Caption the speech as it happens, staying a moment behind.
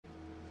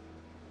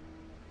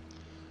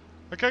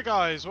Okay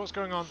guys, what's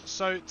going on?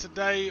 So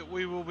today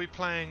we will be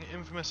playing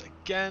Infamous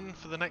again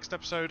for the next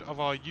episode of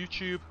our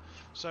YouTube.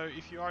 So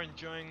if you are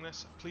enjoying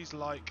this, please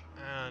like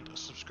and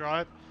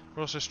subscribe.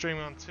 We're also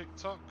streaming on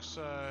TikTok,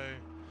 so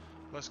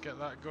let's get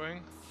that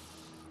going.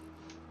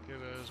 Give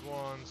us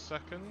 1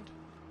 second.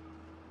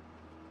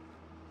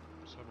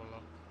 Let's have a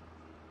look.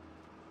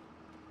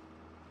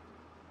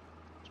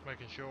 Just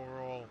making sure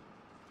we're all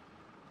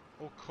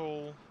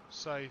cool,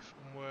 safe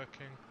and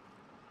working.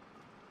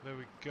 There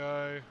we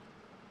go.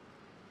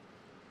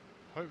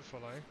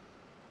 Hopefully.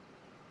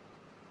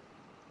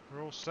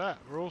 We're all set.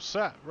 We're all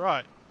set.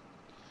 Right.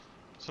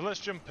 So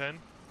let's jump in.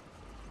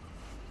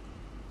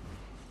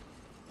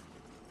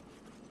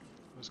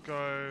 Let's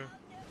go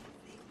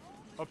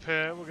up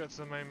here. We'll get to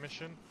the main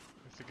mission.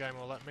 If the game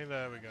will let me.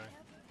 There we go.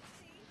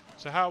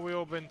 So how have we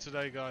all been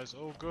today, guys?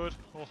 All good?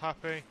 All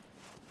happy?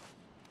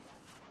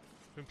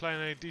 Been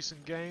playing any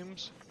decent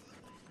games?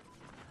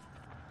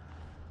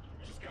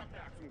 Just got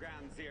back from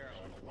Ground Zero.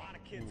 A lot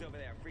of kids over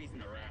there freezing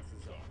their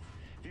asses off.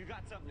 If you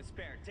got something to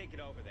spare, take it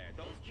over there.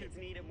 Those kids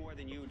need it more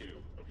than you do.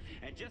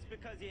 And just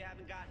because you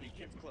haven't got any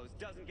kids' clothes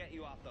doesn't get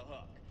you off the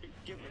hook.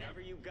 Give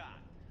whatever you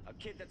got. A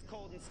kid that's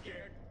cold and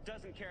scared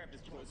doesn't care if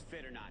his clothes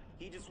fit or not.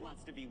 He just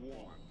wants to be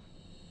warm.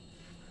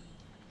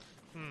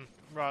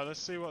 Right, let's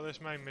see what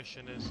this main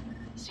mission is.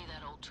 See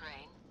that old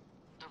train?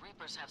 The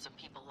Reapers have some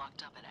people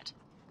locked up in it.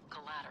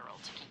 Collateral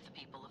to keep the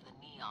people of the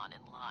Neon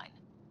in line.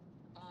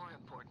 More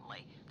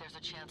importantly, there's a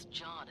chance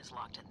John is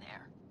locked in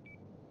there.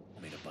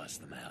 Want me to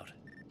bust them out?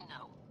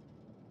 No.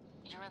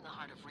 You're in the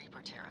heart of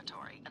Reaper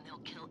territory, and they'll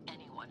kill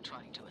anyone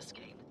trying to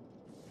escape.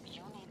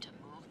 You need to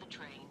move the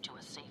train to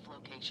a safe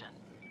location.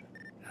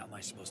 How am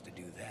I supposed to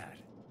do that?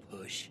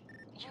 Push?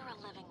 You're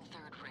a living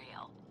third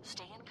rail.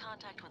 Stay in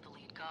contact with the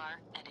lead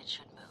car, and it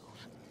should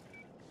move.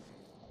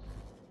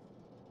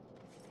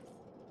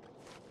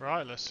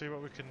 Right, let's see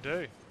what we can do.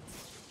 Right.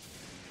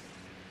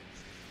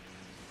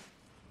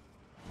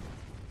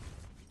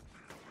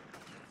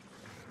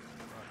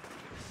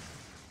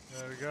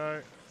 There we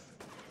go.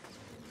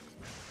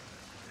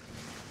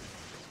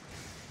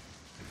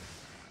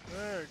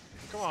 There,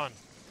 come on.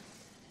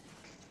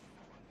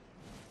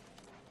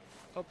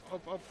 Up,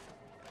 up, up.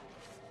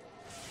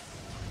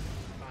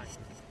 Bang.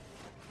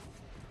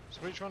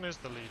 So which one is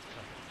the lead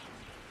car?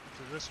 Is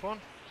it this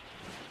one?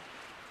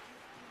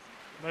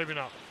 Maybe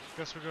not.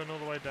 Guess we're going all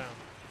the way down.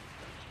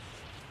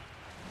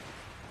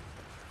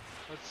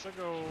 Let's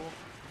go.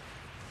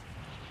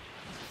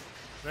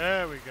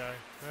 There we go.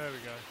 There we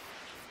go.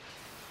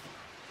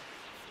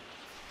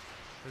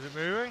 Is it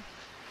moving?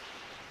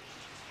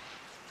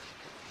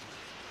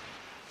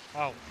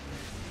 Oh.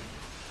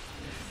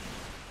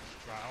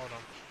 Right, hold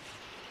on.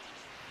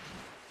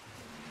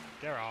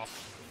 Get off.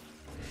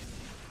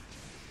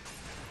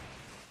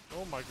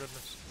 Oh my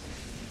goodness.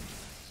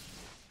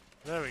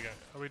 There we go.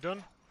 Are we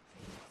done?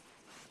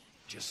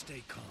 Just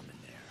stay calm in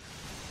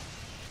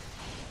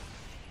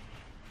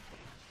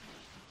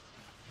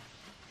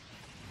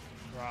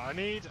there. Right, I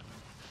need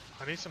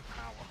some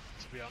power,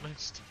 to be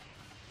honest.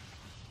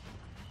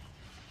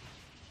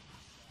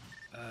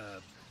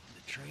 The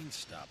train's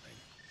stopping.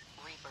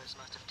 Reapers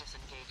must have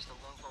disengaged the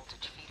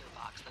low-voltage feeder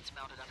box that's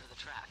mounted under the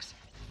tracks.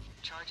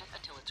 Charge it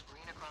until it's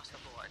green across the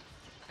board.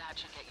 That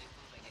should get you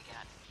moving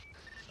again.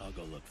 I'll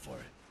go look for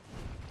it.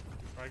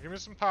 Right, give me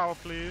some power,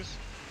 please.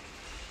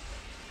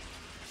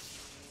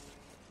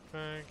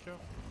 Thank you.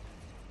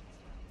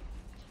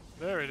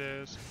 There it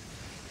is.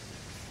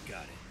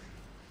 Got it.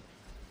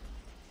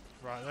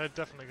 Right, they're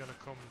definitely gonna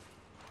come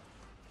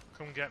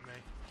get me.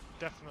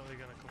 Definitely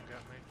gonna come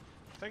get me.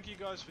 Thank you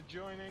guys for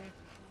joining.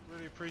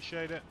 Really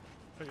appreciate it.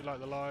 Hope you like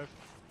the live.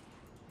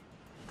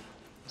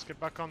 Let's get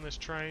back on this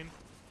train.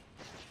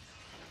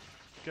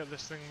 Get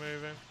this thing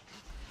moving.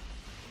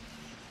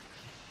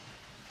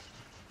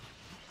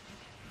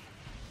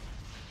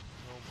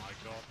 Oh my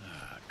god.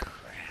 Ah,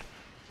 crap.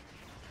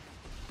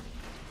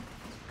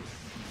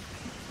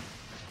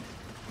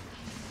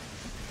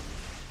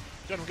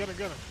 Get him, get him,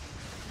 get him.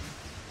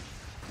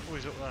 Oh,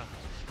 he's up there.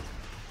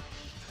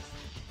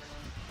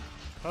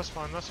 That's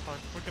fine,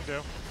 we can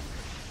do.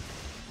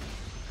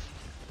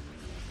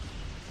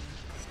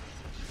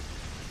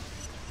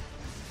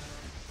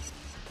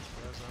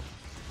 There's them.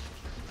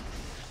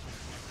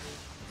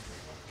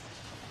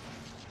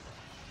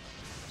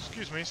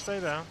 Excuse me, stay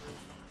down.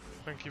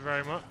 Thank you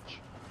very much.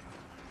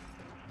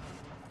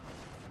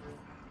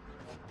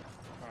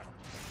 Right.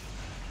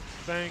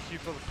 Thank you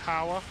for the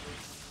power.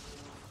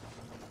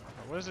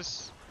 Right, where's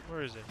this?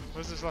 Where is it?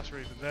 Where's this last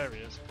Reaper? There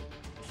he is.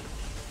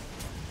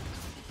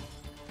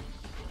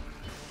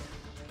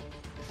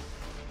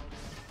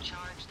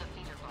 Charge the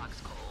feeder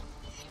box, Cole.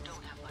 You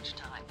don't have much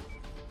time.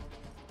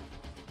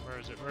 Where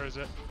is it? Where is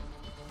it?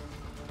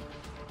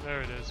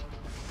 There it is.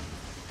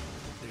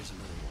 There's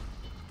another one.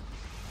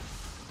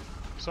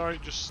 Sorry,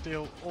 just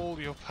steal all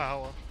your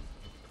power.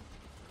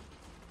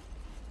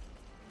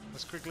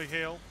 Let's quickly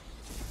heal.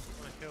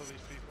 I want to heal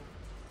these people.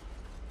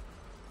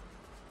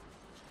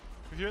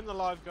 If you're in the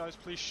live, guys,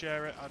 please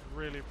share it. I'd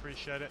really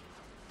appreciate it.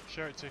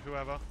 Share it to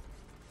whoever.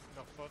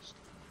 Not fussed.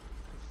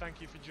 thank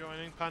you for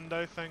joining.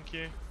 Pando, thank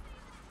you.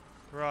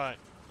 Right,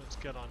 let's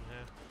get on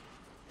here.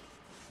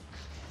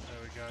 There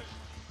we go.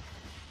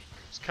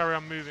 Let's carry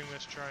on moving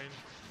this train.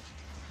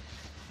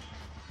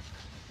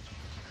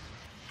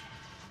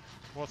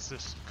 What's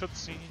this?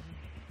 Cutscene.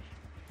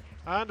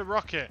 And a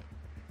rocket.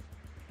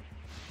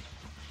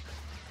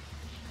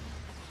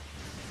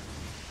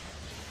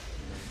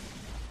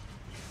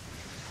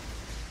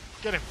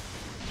 Get him.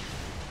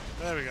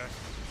 There we go.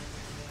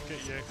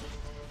 Get you.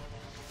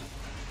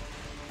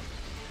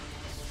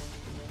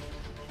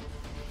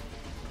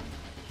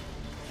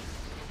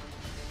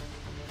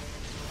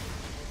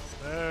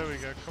 There we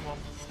go, come on.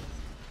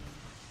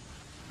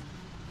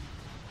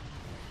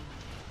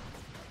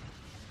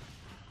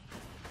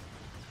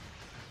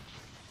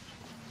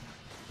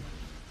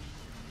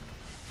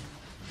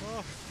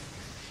 Oh.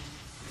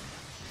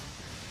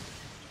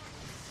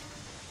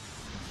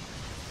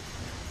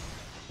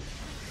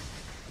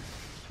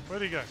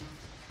 Where'd he go?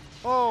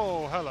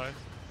 Oh, hello.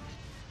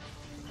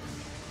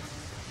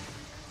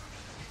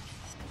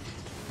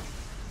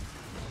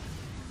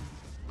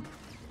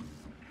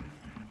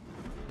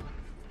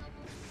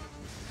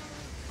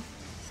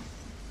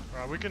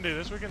 Right, we can do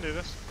this, we can do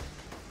this.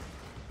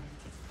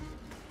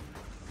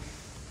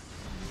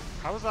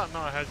 How was that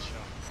not a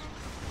headshot?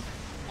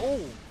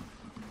 Oh!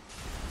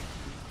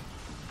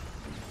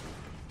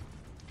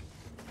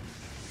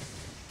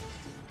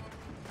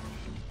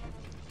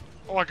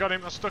 Oh, I got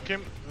him, I stuck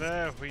him.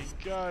 There we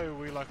go,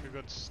 we like a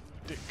good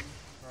stick.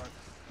 Right.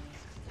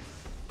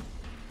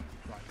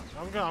 Right,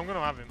 I'm gonna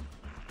have him.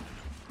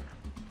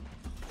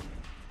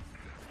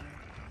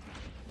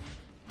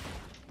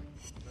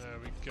 There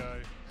we go.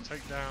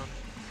 Take down.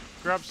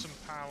 Grab some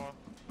power.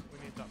 We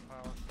need that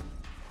power.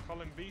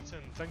 Colin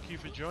Beaton, thank you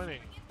for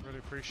joining. Really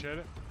appreciate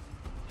it.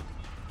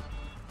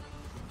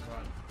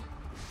 Right.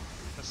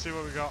 Let's see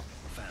what we got.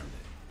 Found it.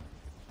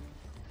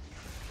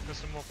 Got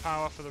some more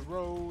power for the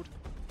road.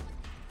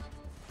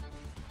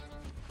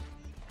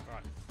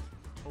 Right.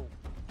 Oh.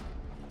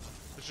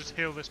 Let's just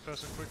heal this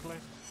person quickly.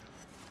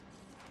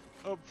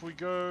 Up we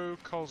go.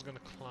 Cole's gonna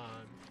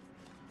climb.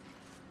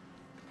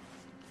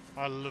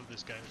 I love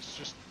this game. It's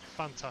just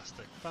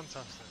fantastic.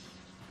 Fantastic.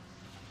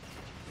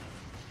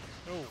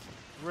 Oh,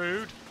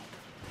 rude.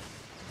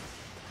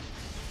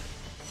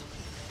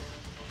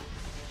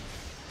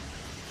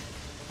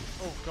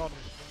 Oh, God.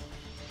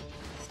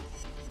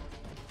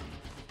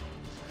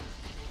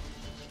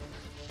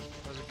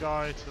 There's a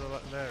guy to the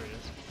left. There he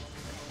is.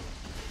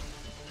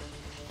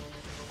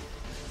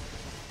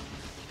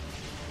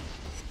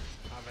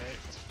 Have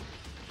it.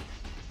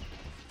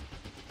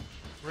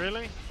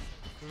 Really?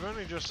 We've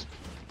only just...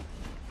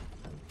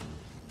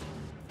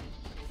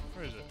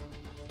 Where is it?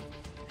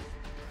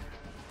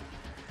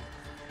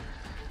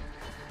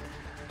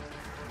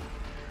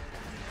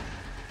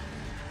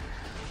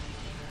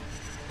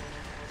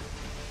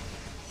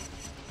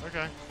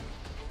 Okay.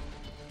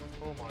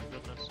 Oh my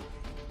goodness.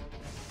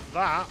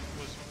 That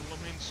was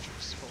blooming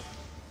stressful.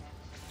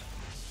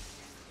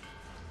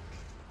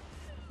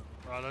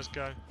 Right, let's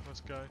go.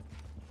 Let's go.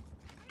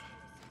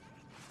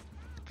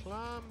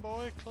 Climb,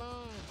 boy,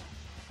 climb.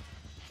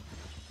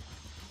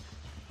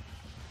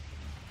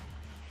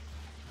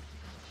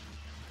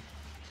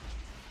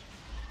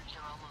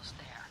 You're almost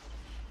there.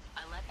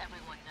 I let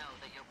everyone know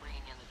that you're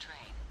bringing in the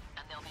train,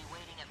 and they'll be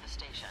waiting at the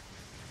station.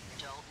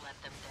 Don't let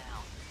them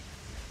down.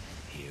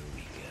 Here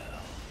we go.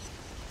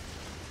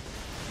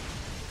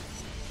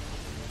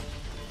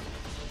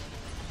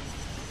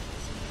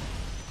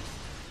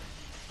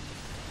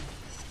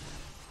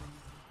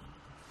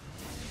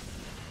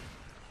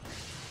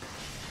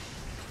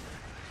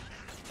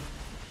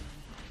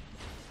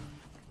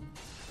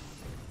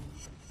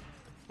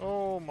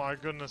 Oh my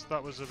goodness,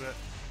 that was a bit...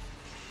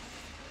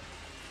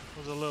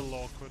 was a little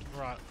awkward.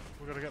 Right,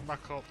 we've got to get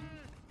back up.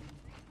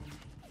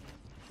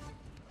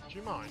 Do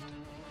you mind?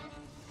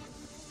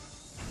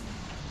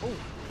 Oh!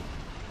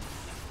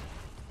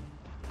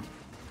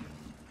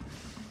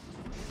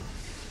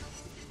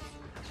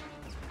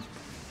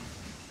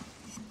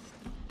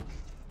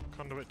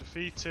 Conduit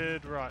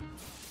defeated, right.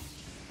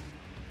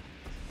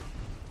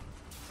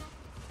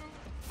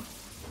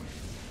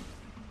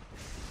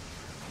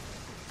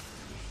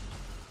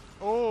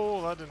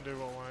 Oh, that didn't do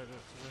what I wanted it to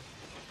do.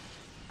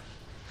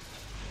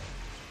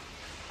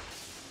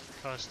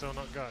 Can I still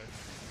not go?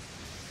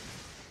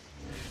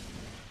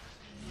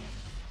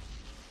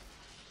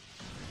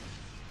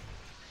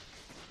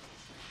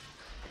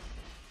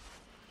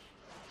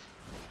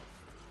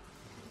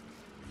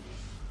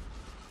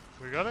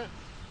 We got it?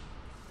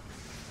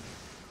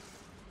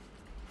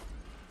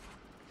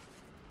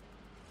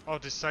 Oh,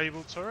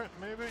 disabled turret,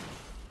 maybe?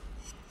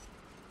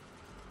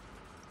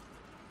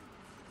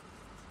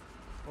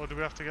 Or do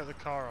we have to get the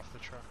car off the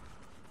track?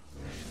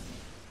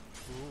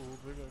 Ooh,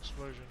 big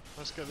explosion.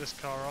 Let's get this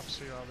car off,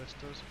 see how this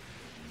does.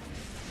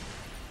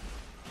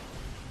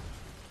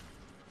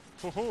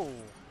 Ho-ho!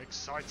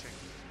 Exciting.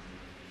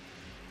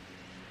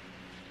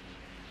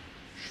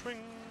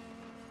 Swing!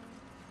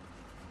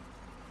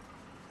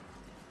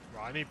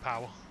 Right, I need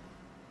power.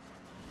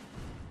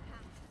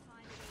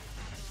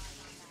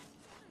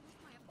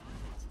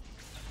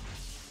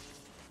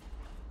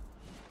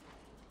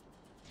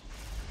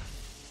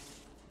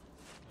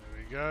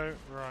 go.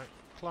 Right,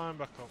 climb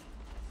back up.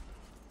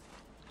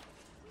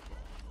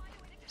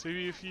 So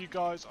if you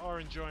guys are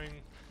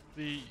enjoying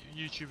the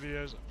YouTube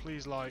videos,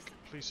 please like,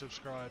 please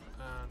subscribe,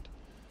 and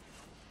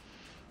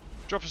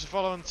drop us a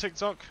follow on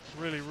TikTok.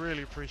 Really,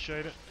 really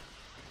appreciate it.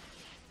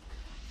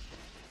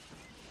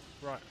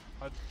 Right,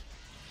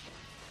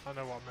 I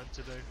know what I'm meant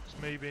to do.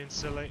 It's me being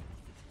silly.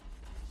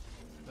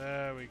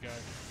 There we go.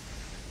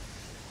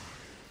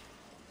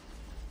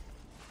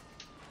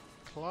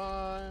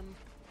 Climb.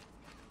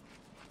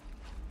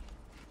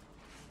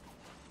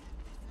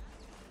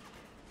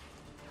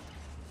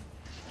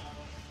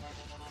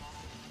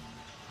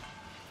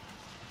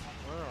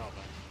 Where are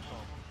they?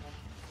 Oh.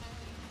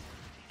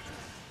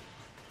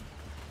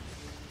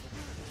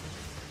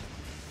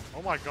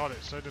 Oh my god,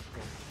 it's so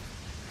difficult.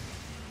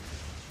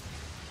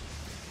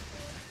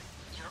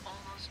 You're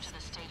almost to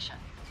the station.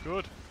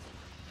 Good.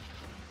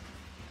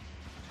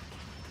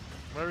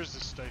 Where is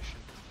this station?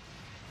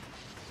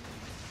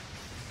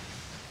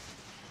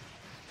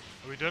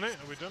 Have we done it?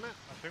 Have we done it?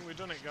 I think we've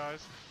done it,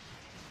 guys.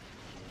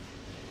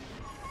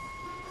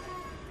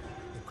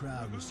 The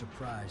crowd was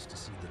surprised to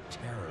see the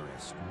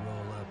terrorists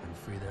roll up and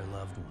free their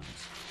loved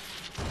ones.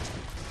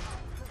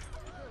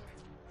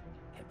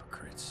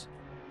 Hypocrites.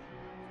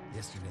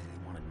 Yesterday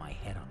they wanted my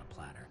head on a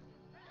platter.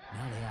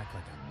 Now they act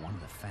like I'm one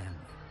of the family.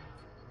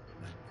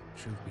 But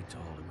truth be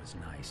told, it was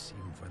nice,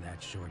 even for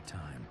that short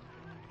time,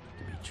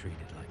 to be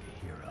treated like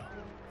a hero.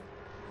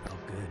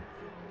 Felt good.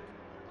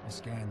 I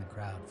scanned the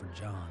crowd for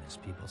John as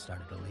people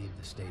started to leave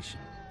the station.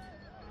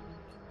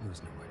 He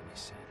was nowhere to be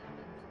seen.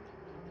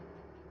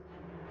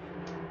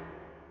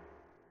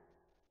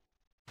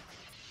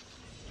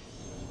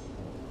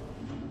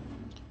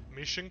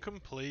 Mission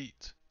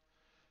complete.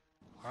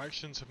 Our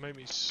actions have made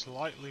me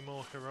slightly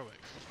more heroic.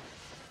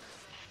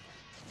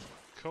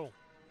 Cool.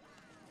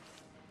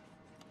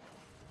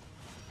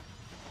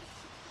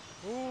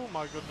 Oh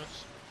my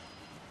goodness.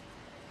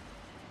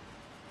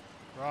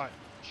 Right,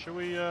 shall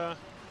we oh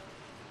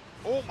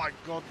my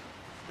god!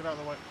 Get out of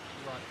the way.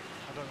 Right,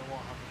 I don't know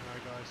what happened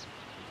there, guys.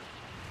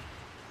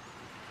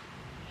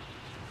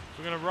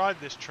 We're gonna ride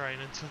this train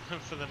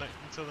until the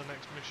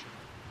next mission.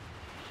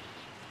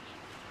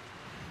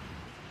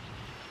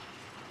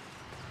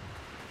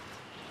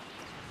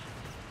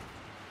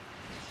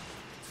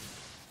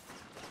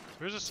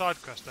 There is a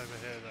side quest over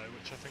here though,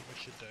 which I think we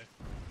should do.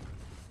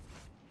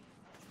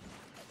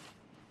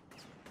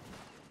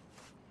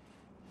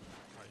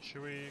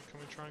 Can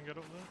we try and get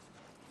up there?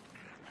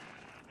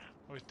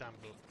 Oh, he's down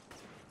below.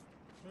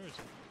 Where is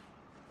he?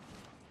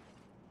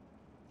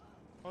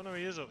 Oh no,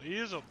 he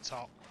is up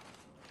top.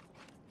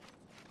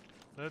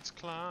 Let's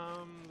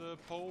climb the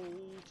pole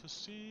to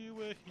see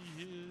where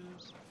he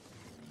is.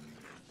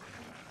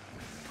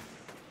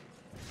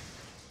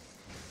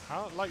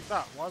 How, like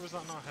that? Why was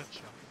that not a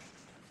headshot?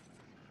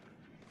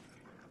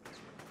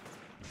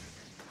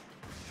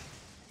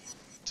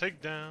 Take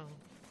down.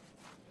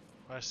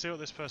 I see what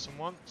this person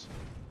wants.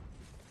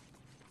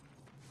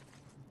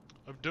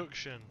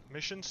 Abduction.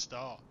 Mission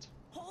start.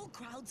 Whole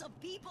crowds of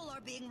people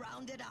are being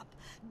rounded up.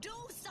 Do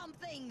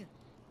something!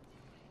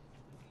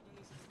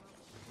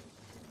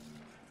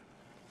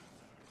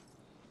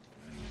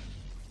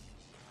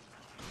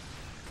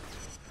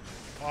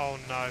 Oh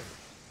no.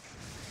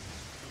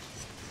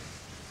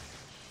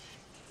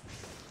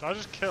 Did I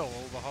just kill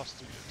all the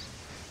hostages?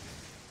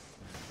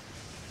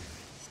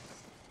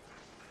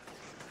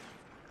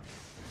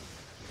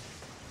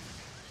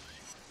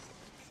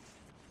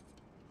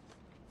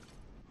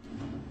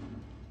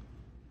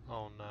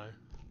 Oh no.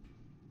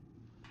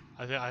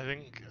 I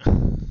think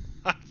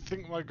I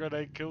think my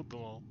grenade killed them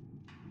all.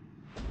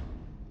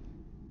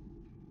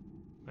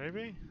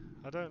 Maybe?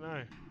 I don't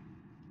know.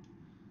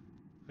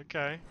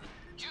 Okay.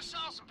 Just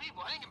saw some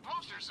people hanging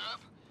posters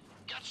up.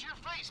 Got your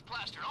face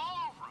plastered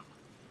all over them.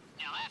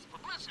 Now that's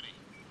publicity.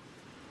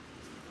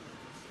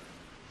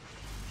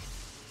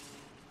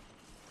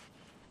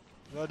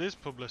 That is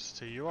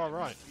publicity, you are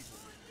right.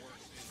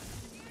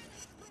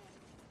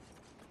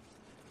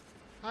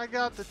 I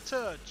got the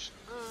touch.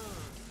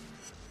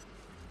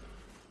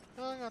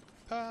 I got the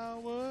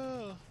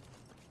power.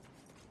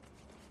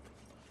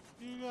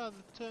 You got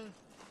the touch.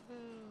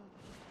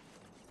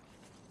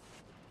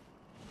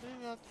 You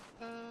got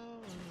the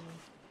power.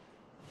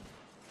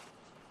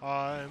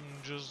 I'm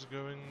just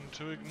going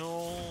to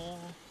ignore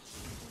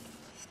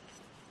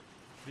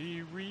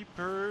the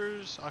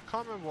Reapers. I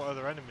can't remember what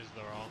other enemies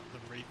there are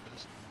than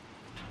Reapers.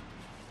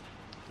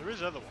 There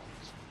is other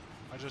ones.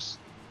 I just...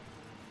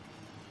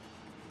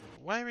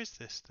 Where is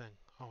this thing?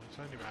 Oh, it's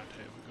only around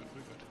here. We're good,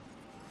 we're good.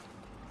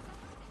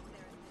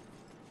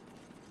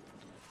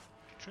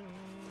 Cha-ching,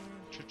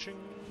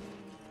 cha-ching.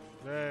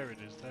 There it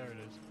is, there it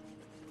is.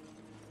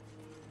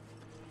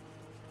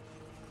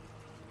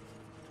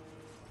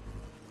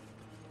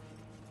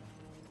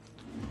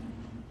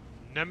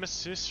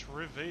 Nemesis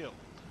revealed.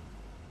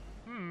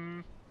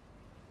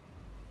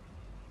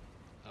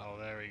 Oh,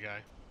 there we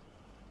go.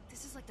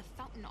 This is like the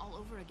fountain all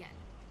over again.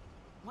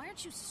 Why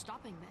aren't you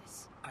stopping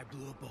this? I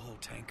blew up a whole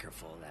tanker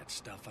full of that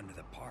stuff under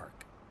the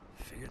park.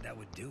 Figured that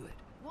would do it.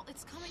 Well,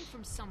 it's coming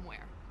from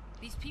somewhere.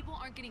 These people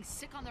aren't getting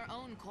sick on their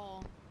own,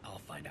 Cole. I'll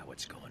find out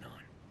what's going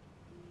on.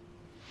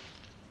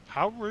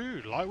 How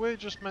rude. Like we're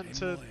just meant Hey,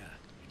 to... Moya,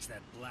 it's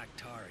that black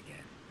tar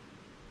again.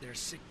 There's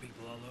sick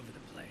people all over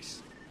the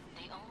place.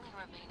 The only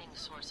remaining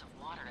source of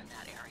water in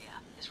that area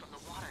is from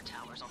the water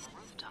towers on the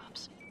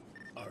rooftops.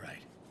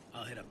 Alright,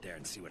 I'll head up there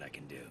and see what I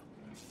can do.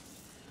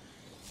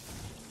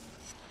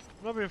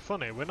 I'm not being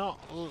funny. We're not,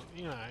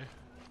 you know...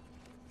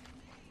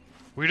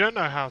 We don't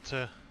know how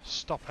to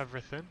stop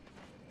everything.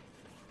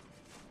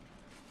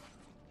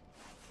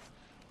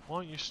 Why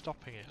aren't you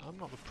stopping it? I'm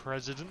not the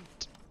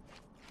president.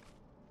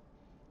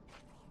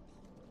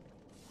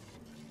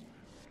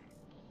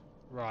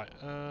 Right,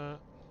 oh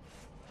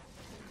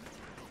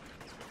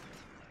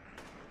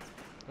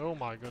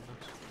my goodness.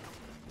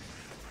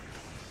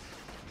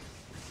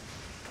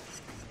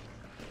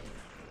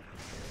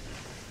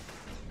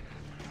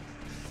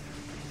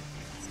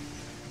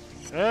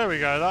 There we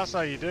go, that's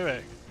how you do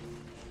it.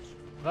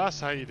 That's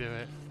how you do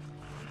it.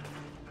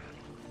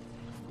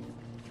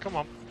 Come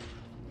on.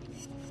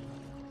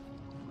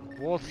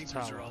 Water Reapers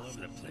tower. are all over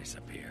the place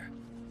up here.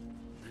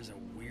 There's a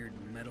weird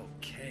metal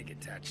keg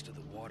attached to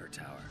the water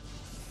tower.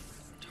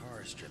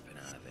 Tar is dripping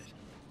out of it.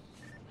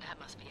 That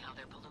must be how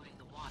they're polluting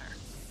the water.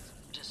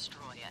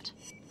 Destroy it.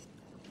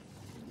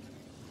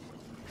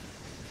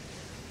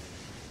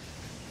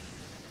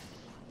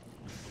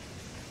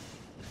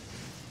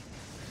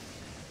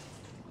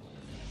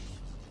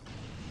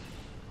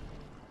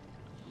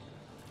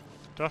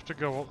 Do I have to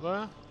go up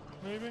there?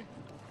 Maybe?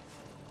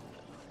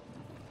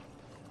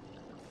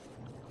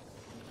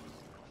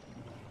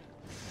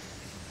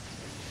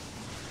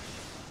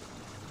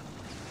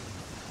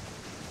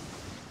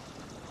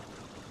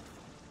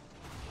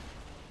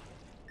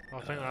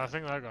 I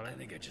think I got I it.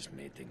 think I just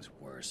made things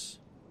worse.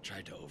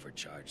 Tried to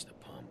overcharge the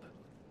pump.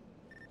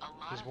 A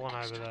lot There's of one over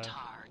extra there.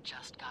 tar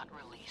just got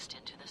released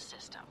into the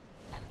system,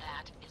 and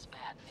that is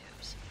bad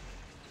news.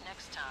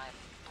 Next time,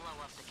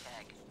 blow up the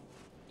keg.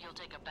 You'll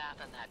take a bath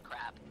in that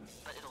crap,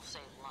 but it'll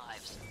save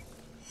lives.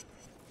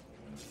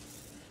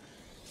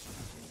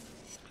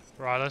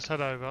 Right, let's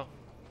head over.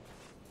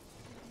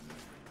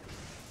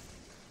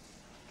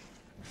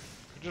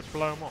 Just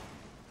blow them up.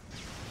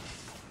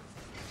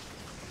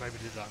 Maybe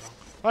did that wrong.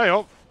 Hey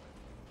up!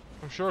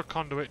 I'm sure a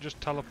conduit just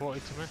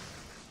teleported to me.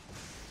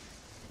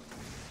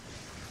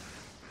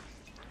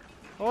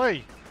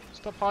 Oi!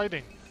 Stop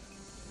hiding.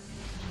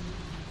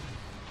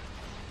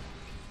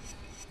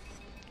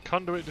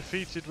 Conduit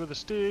defeated with a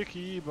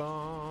sticky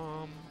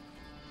bomb.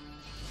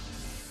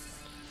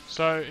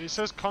 So it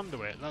says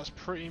conduit. That's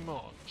pretty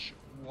much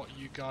what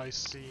you guys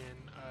see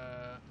in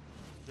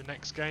the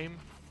next game.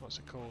 What's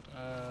it called?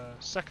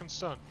 Second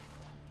Son.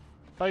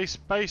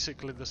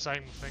 Basically the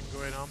same thing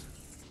going on.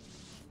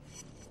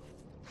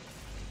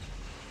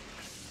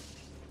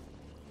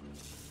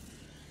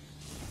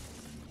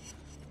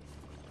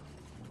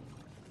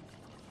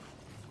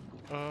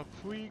 Up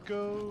we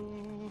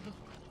go.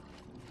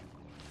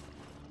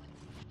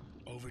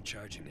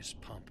 Overcharging this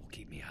pump will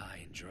keep me high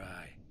and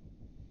dry.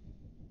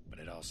 But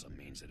it also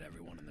means that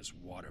everyone in this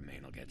water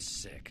main will get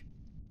sick.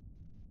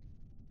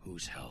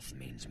 Whose health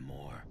means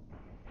more?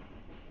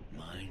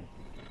 Mine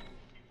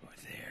or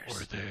theirs?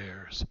 Or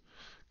theirs.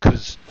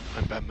 'Cause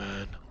I'm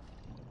Batman.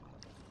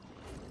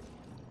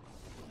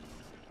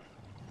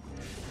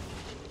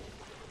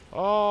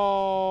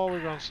 Oh,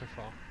 we've gone so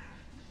far.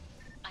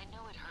 I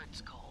know it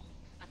hurts, Cole,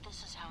 but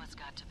this is how it's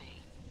got to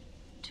be.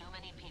 Too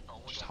many people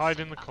will Just get hide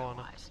sick in the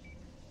corner. otherwise.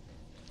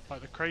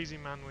 Like the crazy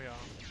man we are.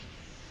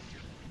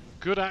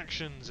 Good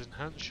actions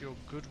enhance your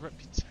good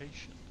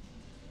reputation.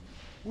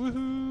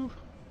 Woohoo!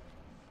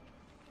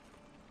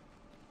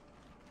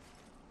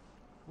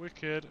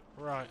 Wicked.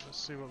 Right, let's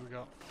see what we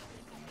got.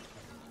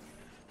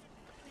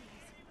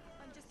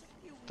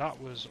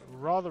 That was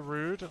rather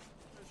rude.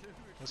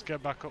 Let's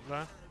get back up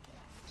there.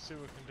 See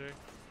what we can do.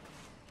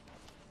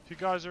 If you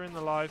guys are in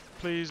the live,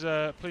 please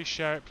please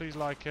share it, please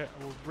like it.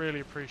 I would really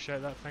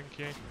appreciate that, thank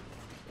you.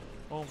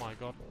 Oh my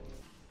god.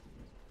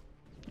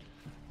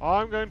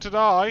 I'm going to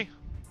die.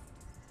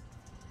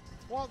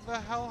 What the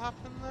hell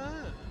happened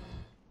there?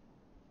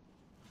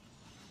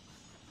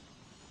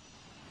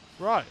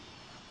 Right.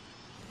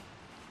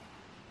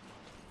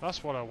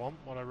 That's what I want,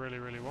 what I really,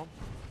 really want.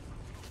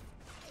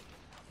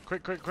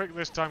 Quick, quick, quick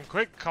this time.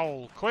 Quick,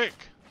 Cole, quick!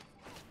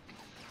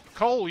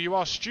 Cole, you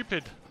are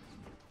stupid!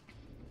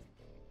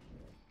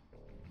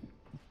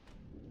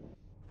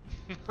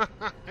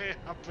 It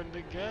happened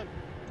again.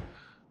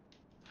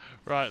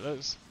 Right,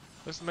 let's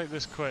make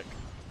this quick.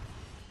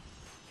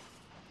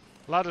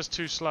 Ladder's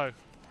too slow.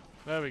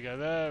 There we go,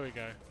 there we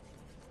go.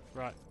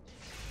 Right.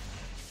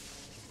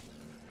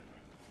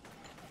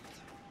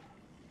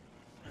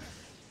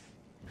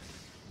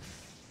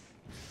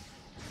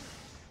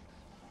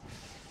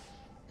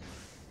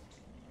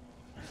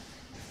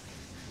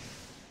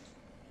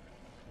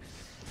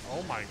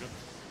 Oh my goodness.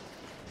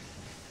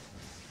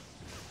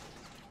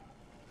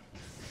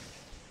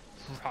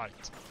 Right.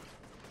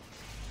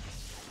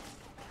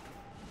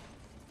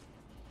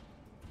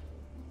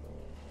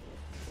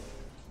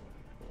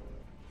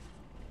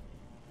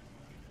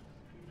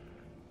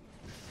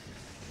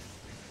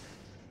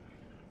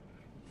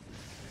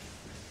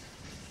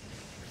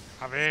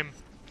 Have him.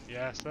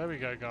 Yes, there we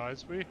go,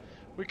 guys. We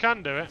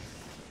can do it.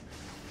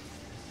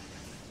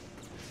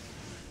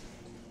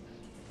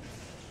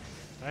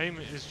 Aim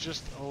is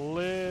just a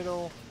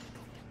little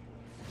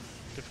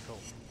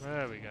difficult.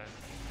 There we go.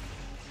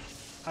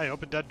 Hey,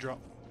 up a dead drop.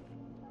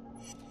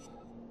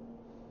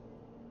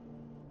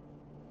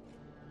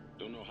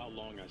 Don't know how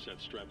long I sat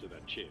strapped to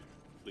that chair.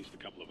 At least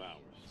a couple of hours.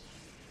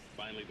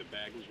 Finally, the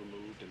bag was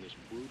removed, and this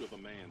brute of a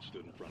man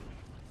stood in front of me.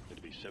 Had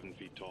to be 7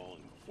 feet tall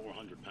and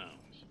 400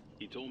 pounds.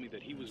 He told me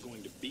that he was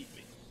going to beat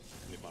me,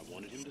 and if I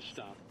wanted him to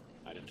stop,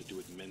 I'd have to do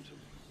it mentally,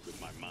 with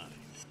my mind.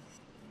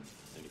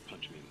 Then he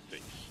punched me in the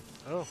face.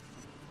 Oh.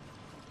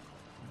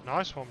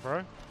 Nice one,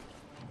 bro.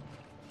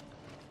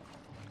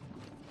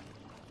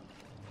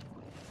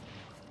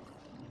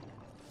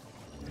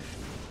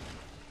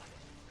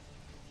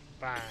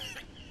 Bang.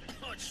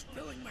 Oh, it's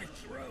filling my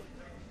throat.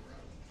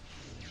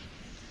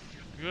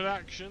 Good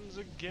actions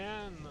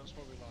again. That's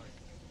what we like.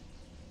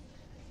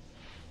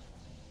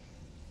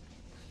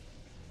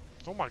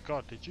 Oh my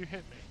god, did you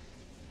hit me?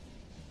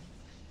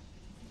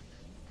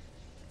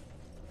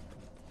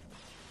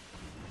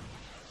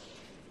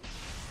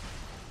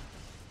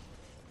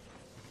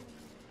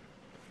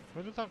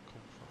 Where did that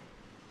come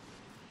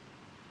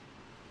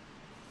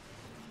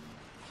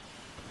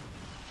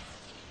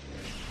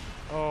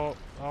from? Oh,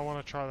 I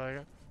want to try that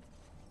again.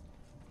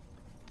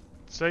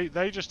 See,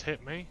 they just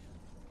hit me.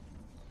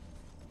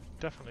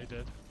 Definitely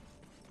did.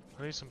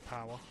 I need some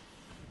power.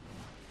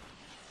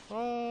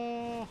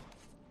 Oh!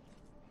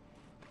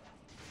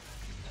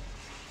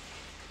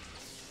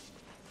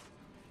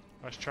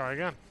 Let's try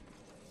again.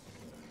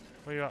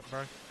 Where you at,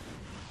 bro?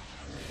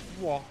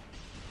 What?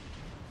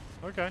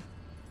 Okay.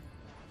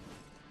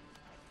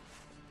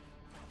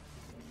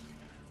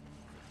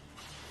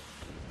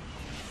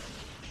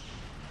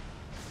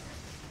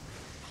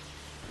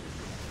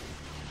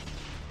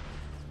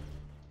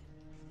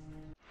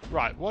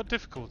 Right, what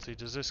difficulty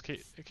does this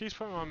keep? It keeps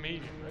putting me on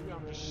medium. Maybe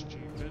I'm just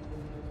stupid.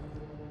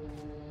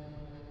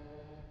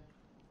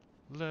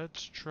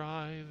 Let's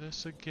try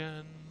this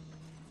again.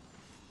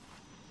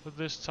 But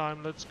this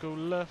time let's go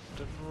left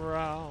and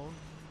round.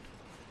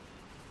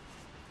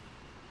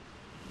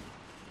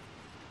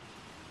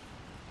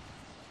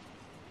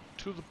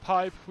 To the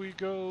pipe we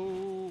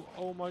go.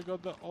 Oh my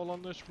god, they're all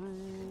on this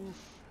roof.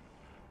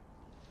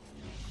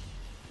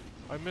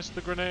 I missed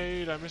the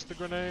grenade, I missed the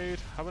grenade.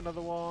 Have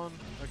another one.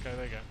 Okay,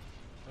 there you go.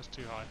 That's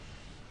too high.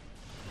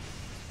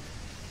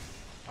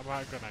 I'm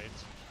out of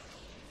grenades.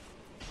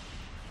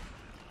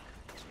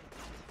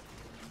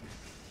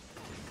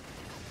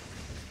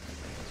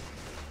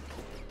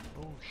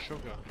 Oh,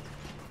 sugar.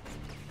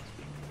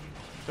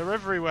 They're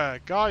everywhere.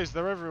 Guys,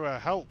 they're everywhere.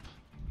 Help.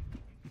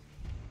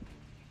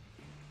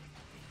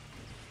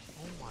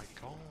 Oh my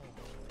god.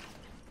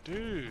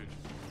 Dude,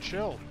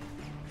 chill.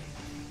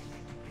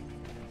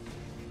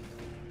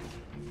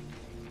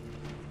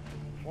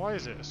 Why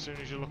is it as soon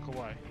as you look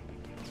away?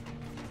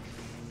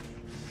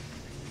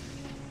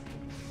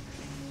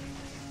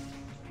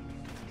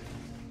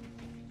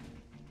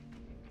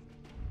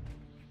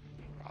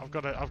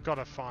 I've got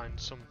to find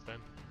something.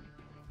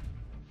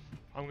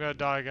 I'm gonna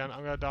die again.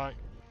 I'm gonna die.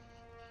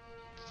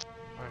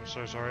 I'm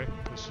so sorry.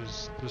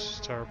 This is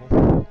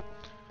terrible.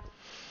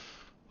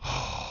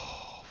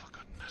 Oh, for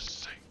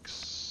goodness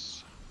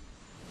sakes!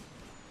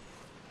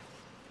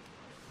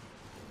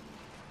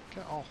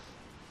 Get off.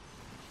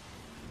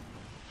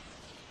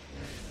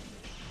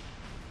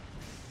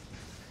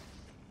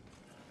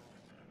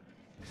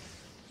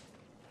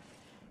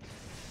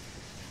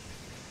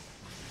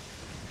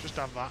 Just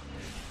have that.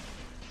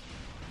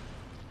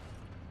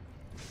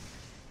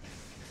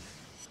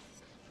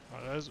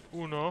 Right, there's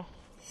uno.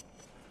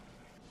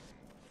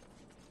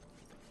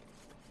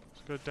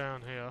 Let's go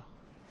down here.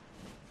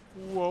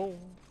 Whoa,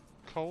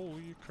 Cole,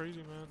 you crazy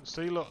man.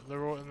 See, look,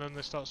 they're all, and then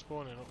they start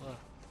spawning up there.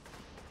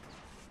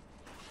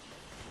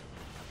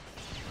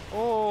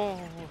 Oh,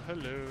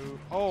 hello.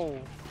 Oh,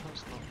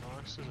 that's not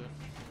nice, is it?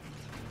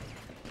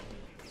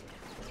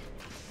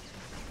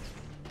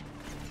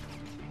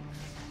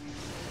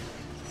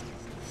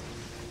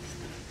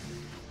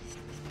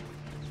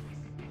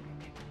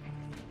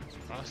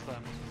 That's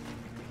them.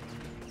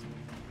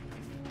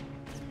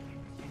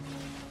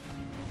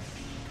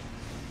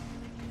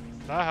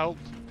 That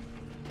helped.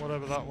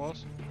 Whatever that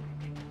was.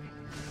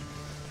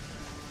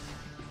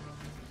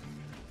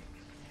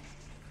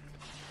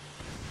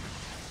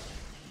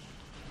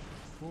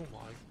 Oh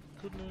my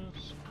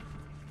goodness.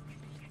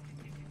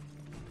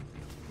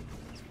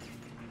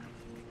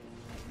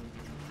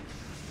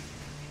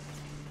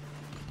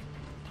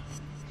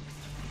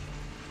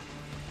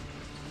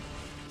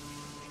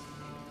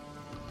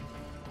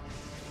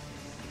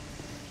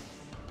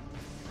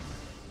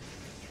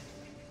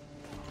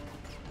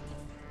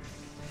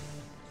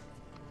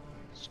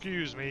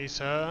 Excuse me,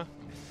 sir.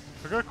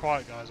 If I go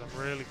quiet, guys,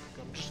 I'm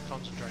just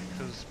concentrating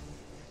because,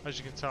 as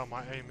you can tell,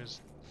 my aim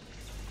is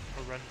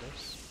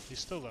horrendous. He's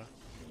still there.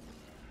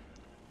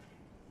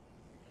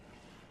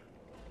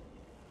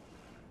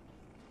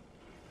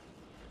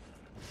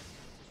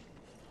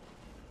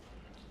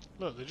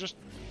 Look, they just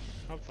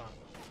have that.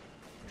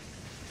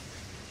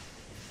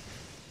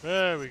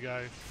 There we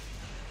go.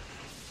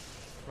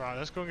 Right,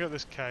 let's go and get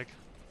this keg.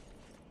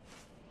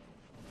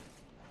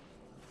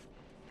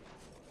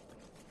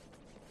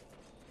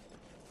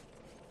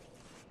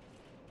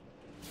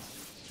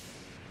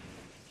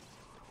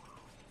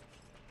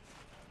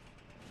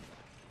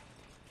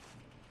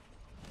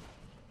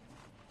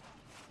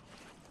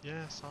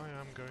 Yes, I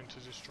am going to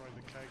destroy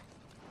the keg.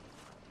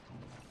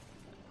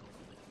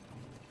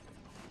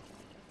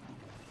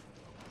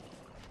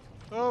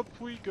 Up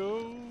we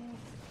go!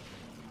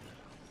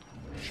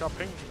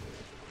 Shopping!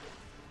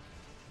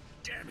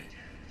 Damn it!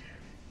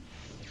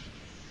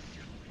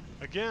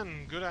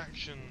 Again, good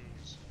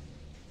actions.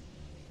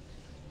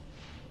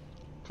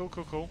 Cool,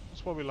 cool, cool.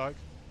 That's what we like.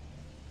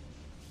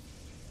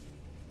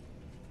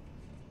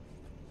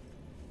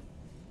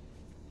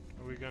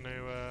 Are we going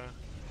to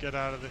get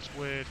out of this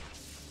weird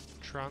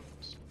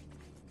trance?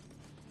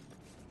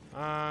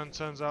 And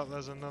turns out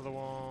there's another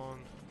one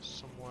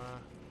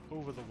somewhere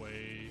over the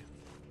way.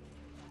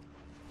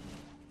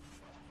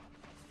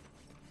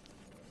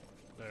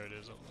 There it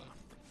is up there.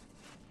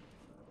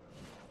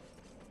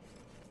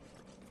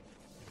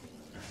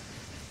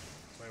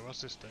 Wait,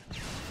 what's this do?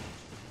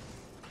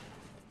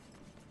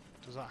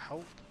 Does that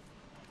help?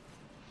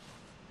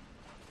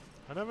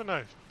 I never know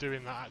if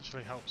doing that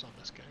actually helps on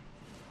this game.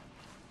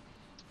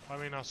 I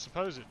mean, I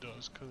suppose it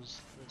does, because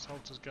it's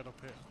helped us get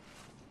up here.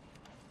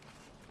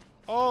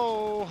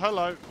 Oh,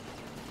 hello!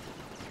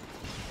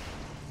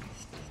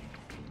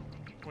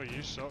 Well,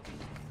 you suck.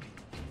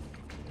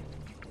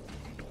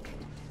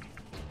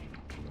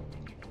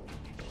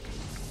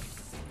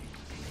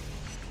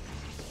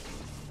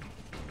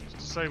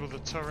 Let's disable the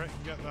turret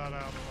and get that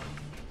out of the way.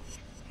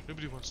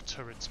 Nobody wants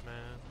turrets,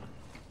 man.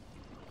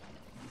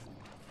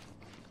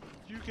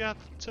 You got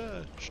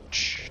the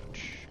touch.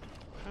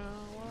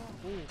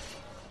 Power. Ooh.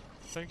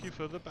 Thank you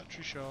for the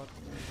battery shard.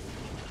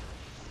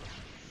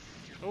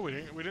 Oh, we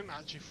didn't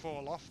actually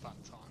fall off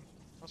that time.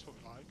 That's what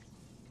we like.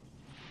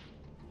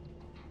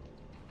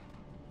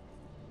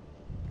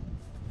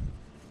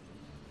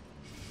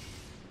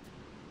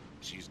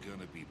 She's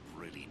gonna be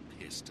pretty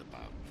pissed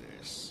about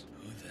this.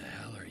 Who the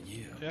hell are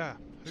you? Yeah.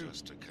 Who?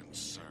 Just a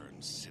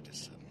concerned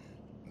citizen.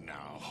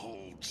 Now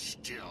hold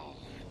still.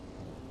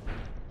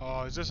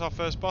 Oh, is this our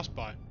first boss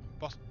fight?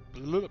 Boss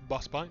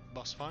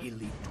fight? He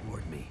leaped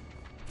toward me,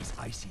 his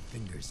icy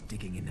fingers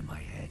digging into my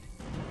head.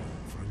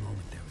 For a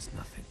moment there was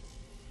nothing,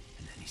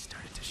 and then he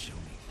started to show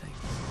me things.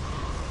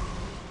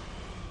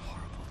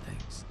 Horrible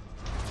things.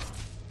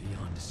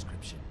 Beyond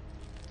description.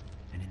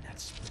 And in that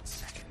split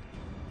second,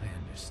 I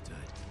understood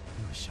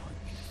he was showing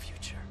me the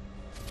future.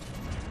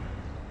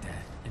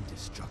 Death and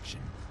destruction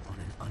on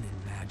an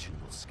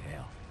unimaginable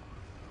scale.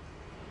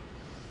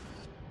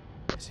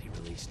 As he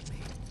released me,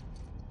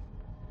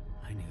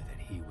 I knew that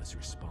he was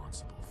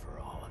responsible for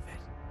all of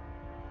it.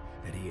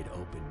 That he had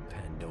opened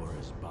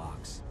Pandora's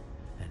box,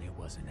 and it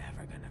wasn't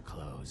ever gonna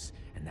close,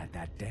 and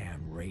that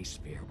damn ray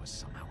sphere was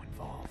somehow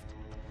involved.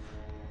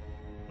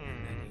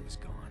 And then he was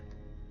gone.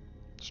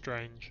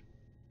 Strange.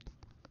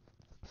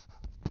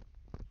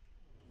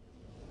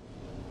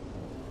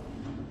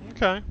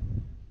 Okay.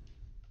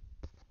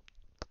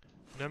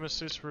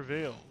 Nemesis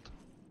revealed.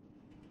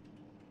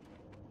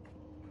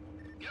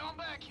 Get on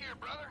back here,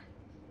 brother.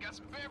 Got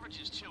some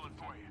beverages chilling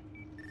for you.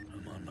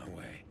 I'm on my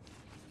way.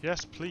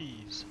 Yes,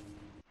 please.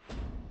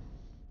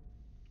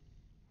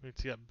 We need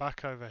to get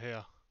back over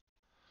here.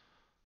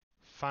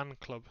 Fan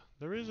club.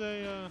 There is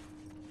a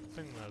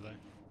thing there, though.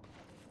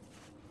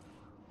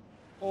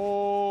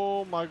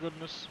 Oh my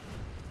goodness.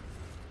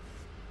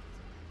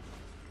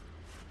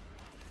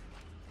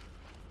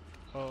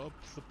 Up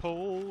the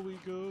pole we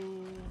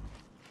go.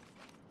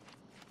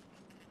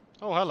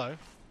 Oh, hello.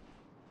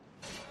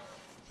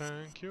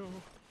 Thank you.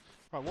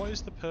 Right, what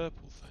is the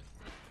purple thing?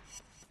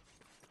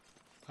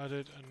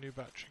 Added a new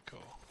battery core.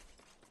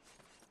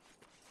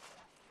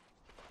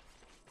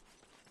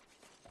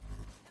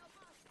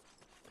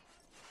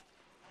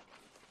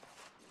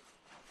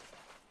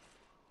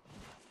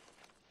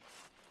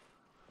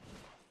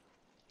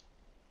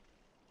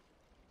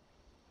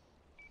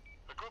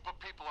 A group of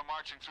people are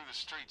marching through the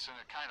streets in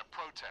a kind of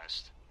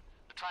protest.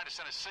 They're trying to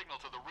send a signal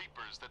to the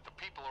Reapers that the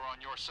people are on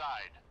your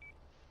side.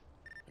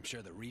 I'm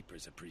sure the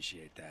Reapers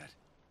appreciate that.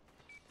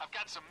 I've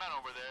got some men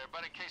over there,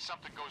 but in case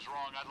something goes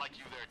wrong, I'd like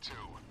you there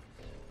too.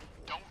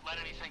 Don't let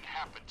anything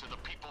happen to the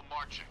people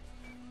marching.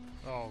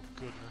 Oh,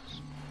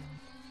 goodness.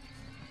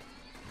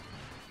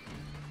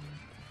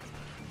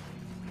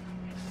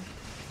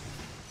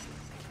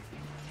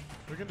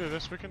 We can do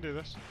this, we can do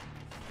this.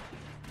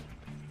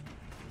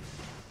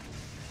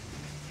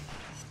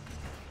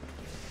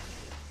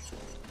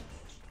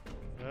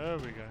 There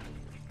we go.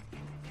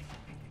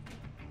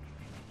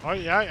 Oh,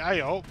 yeah,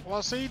 hey, oh,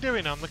 what's he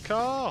doing on the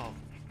car?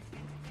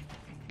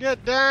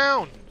 Get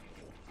down!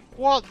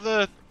 What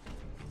the...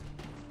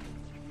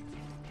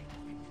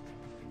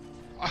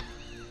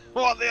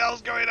 What the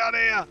hell's going on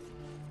here?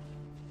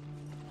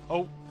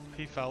 Oh,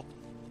 he fell.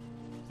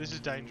 This is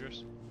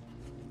dangerous.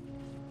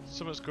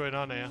 Something's going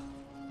on here.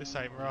 This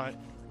ain't right.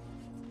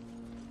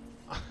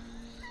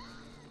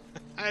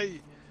 Hey!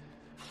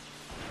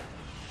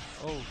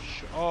 Oh,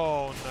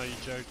 oh no,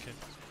 you're joking.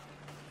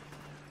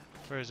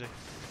 Where is he?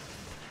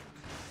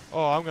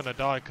 Oh, I'm gonna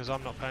die because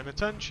I'm not paying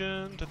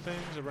attention to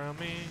things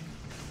around me.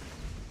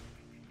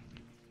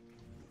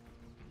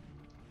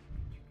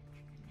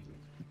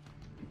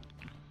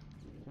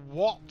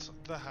 What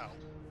the hell?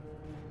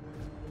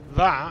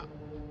 That?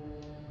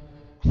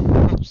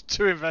 I was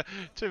too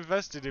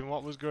invested in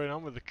what was going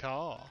on with the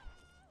car.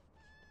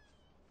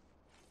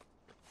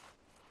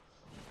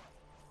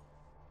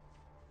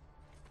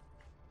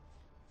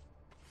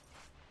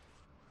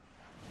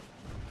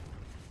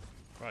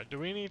 Right, do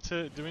we need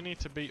to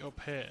be up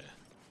here?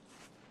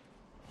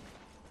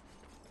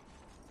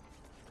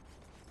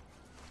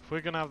 If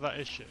we're gonna have that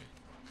issue,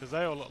 because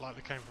they all look like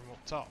they came from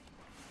up top.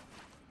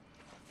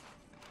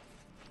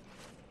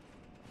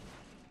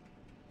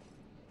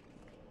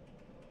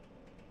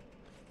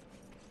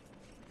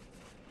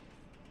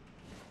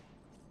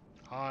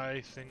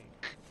 I think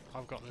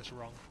I've got this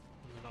wrong,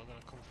 and they're not gonna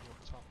come from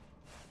up top.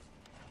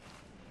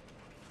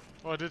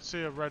 Oh, I did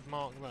see a red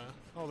mark there.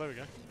 Oh, there we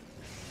go.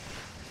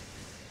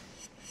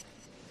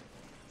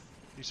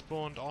 He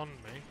spawned on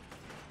me.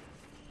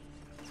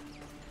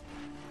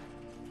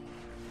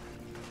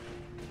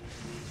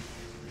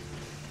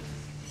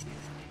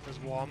 There's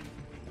one.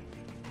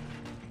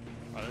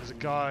 Right, there's a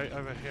guy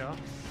over here.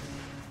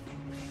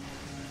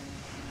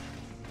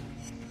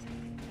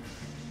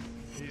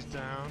 He's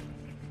down.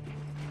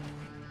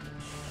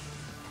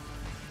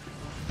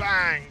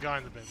 Bang! Guy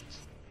in the bins.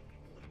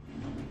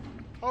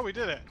 Oh, we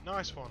did it.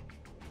 Nice one.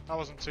 That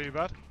wasn't too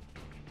bad.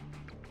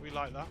 We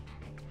like that.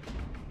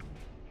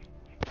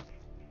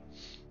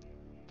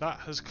 That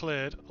has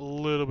cleared a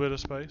little bit of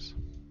space.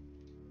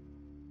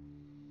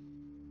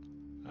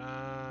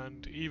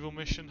 And evil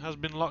mission has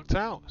been locked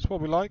out. That's what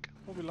we like.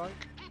 What we like.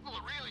 People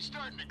are really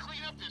starting to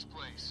clean up this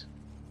place.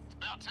 It's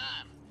about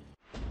time.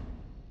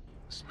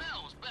 The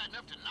smell was bad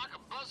enough to knock a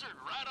buzzard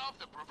right off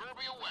the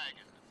proverbial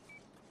wagon.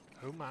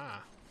 Oh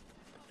my.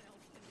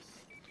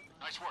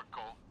 Nice work,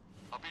 Cole.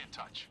 I'll be in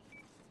touch.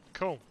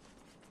 Cool.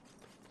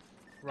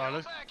 Right,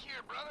 let's... back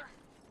here, brother.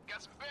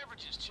 Got some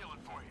beverages chilling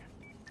for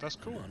you. That's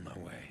cool. I'm on my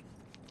way.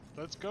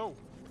 Let's go.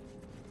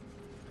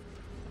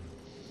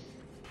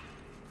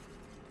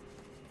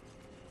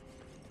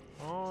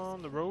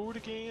 On the road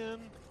again.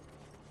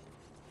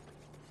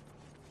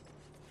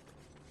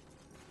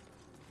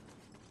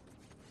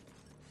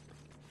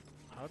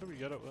 How do we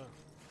get up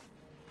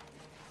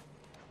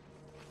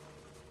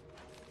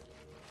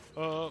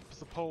there? Up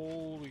the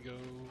pole we go.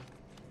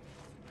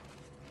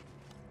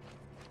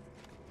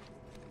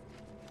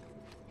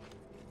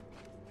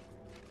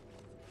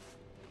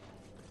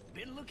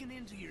 Been looking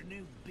into your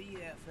new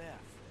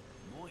BFF,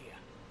 Moya.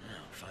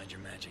 Oh, find your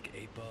magic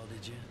 8-ball,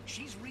 did you?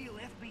 She's real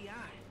FBI.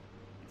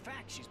 In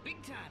fact, she's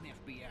big-time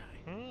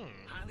FBI.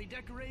 Highly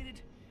decorated.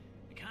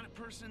 The kind of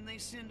person they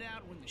send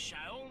out when the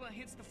Shiola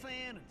hits the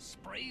fan and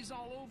sprays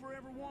all over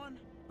everyone.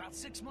 About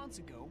 6 months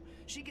ago,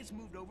 she gets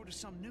moved over to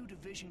some new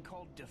division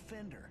called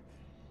Defender,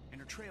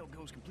 and her trail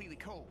goes completely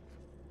cold.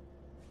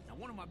 Now,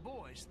 one of my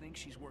boys thinks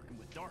she's working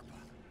with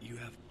DARPA. You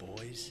have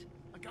boys?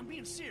 Like, I'm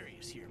being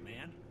serious here,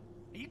 man.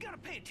 You gotta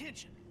pay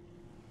attention.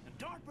 Now,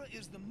 DARPA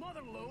is the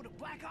motherlode of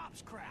Black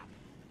Ops crap.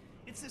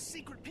 It's this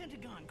secret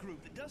Pentagon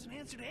group that doesn't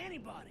answer to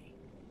anybody.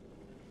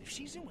 If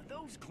she's in with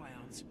those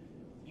clowns,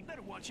 you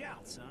better watch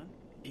out, son.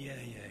 Yeah.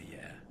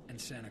 And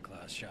Santa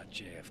Claus shot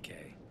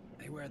JFK.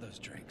 They wear those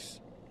drinks.